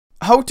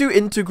how to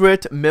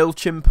integrate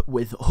Mailchimp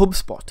with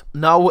Hubspot.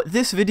 Now,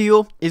 this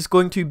video is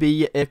going to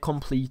be a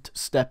complete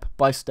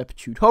step-by-step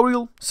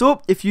tutorial.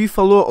 So if you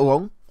follow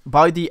along,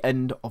 by the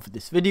end of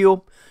this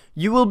video,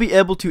 you will be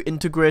able to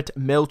integrate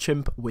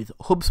Mailchimp with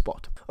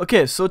Hubspot.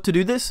 Okay, so to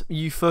do this,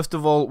 you first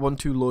of all want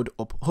to load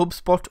up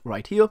Hubspot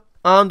right here.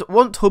 And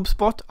once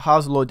Hubspot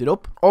has loaded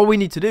up, all we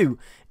need to do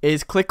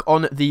is click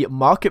on the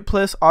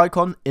marketplace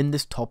icon in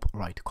this top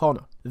right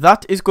corner.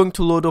 That is going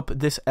to load up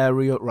this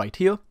area right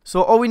here.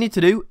 So all we need to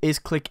do is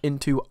click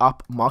into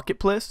App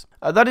Marketplace.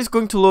 That is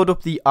going to load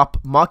up the App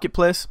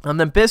Marketplace. And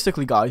then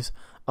basically, guys,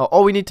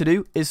 all we need to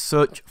do is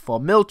search for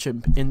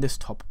Mailchimp in this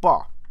top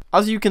bar.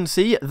 As you can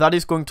see, that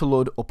is going to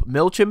load up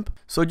Mailchimp.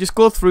 So just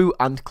go through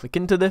and click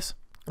into this.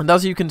 And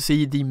as you can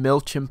see, the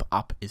Mailchimp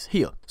app is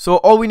here. So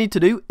all we need to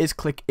do is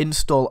click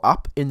Install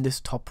App in this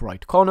top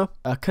right corner.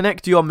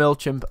 Connect your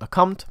Mailchimp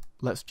account.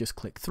 Let's just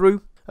click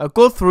through.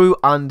 Go through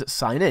and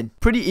sign in.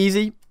 Pretty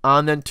easy.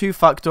 And then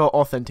two-factor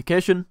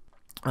authentication.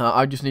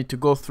 I just need to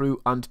go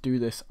through and do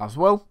this as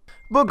well.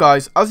 But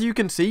guys, as you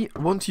can see,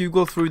 once you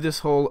go through this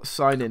whole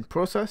sign-in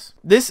process,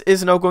 this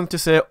is now going to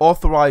say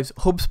authorize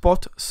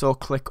Hubspot, so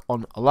click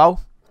on allow.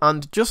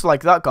 And just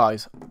like that,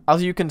 guys,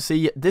 as you can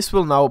see, this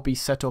will now be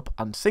set up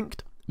and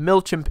synced.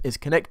 Mailchimp is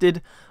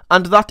connected,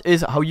 and that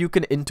is how you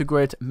can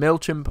integrate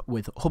Mailchimp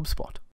with Hubspot.